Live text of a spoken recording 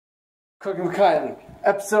Cooking with Kylie,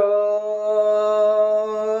 episode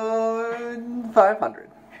 500.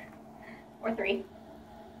 Or 3.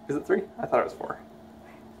 Is it 3? I thought it was 4.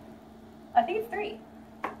 I think it's 3.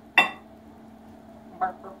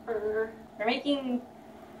 We're making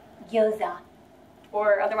gyoza,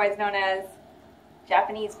 or otherwise known as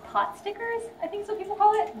Japanese pot stickers, I think so people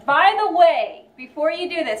call it. By the way, before you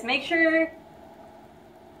do this, make sure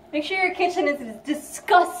your kitchen is as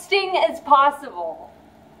disgusting as possible,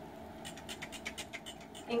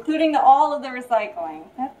 including all of the recycling.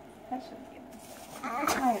 That shouldn't be in this.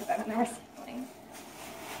 Why is that in the recycling?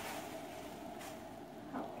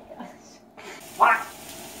 Oh my gosh. Wah!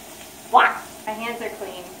 Wah! My hands are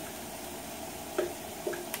clean.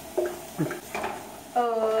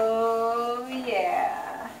 Oh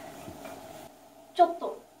yeah. ちょっ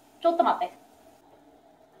と待って。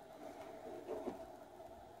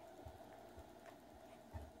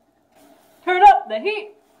Turn up the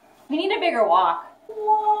heat. We need a bigger wok.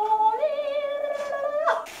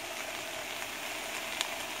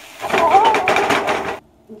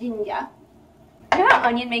 Ginger. You know how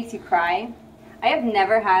onion makes you cry? I have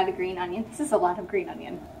never had green onion. This is a lot of green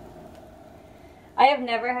onion. I have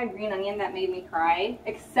never had green onion that made me cry,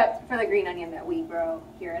 except for the green onion that we grow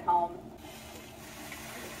here at home.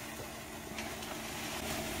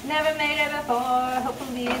 Never made it before,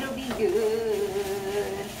 hopefully it'll be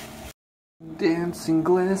good. Dancing,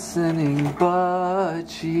 glistening butt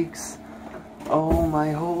cheeks. Oh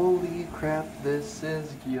my holy crap, this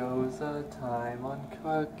is Gyoza time on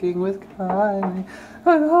Cooking with Kylie.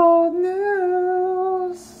 A whole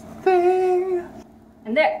new thing.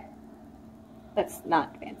 And there. That's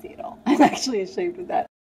not fancy at all. I'm actually ashamed of that.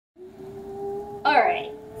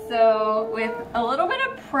 Alright, so with a little bit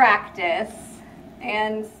of practice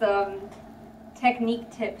and some technique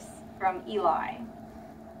tips from Eli,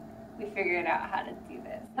 we figured out how to do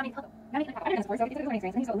this.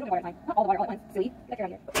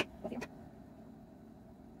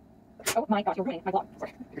 Oh my gosh, you're ruining my vlog.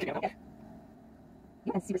 Sorry.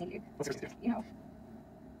 You can seriously do. What's seriously do? You know.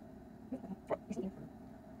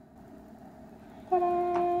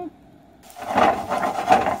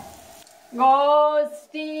 Go,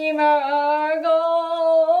 steamer,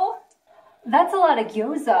 go! That's a lot of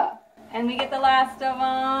gyoza. And we get the last of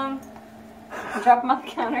them. Drop them on the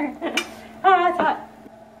counter. Ah, it's hot.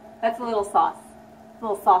 That's a little sauce. A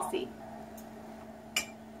little saucy.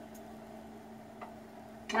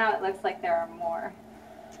 Now it looks like there are more.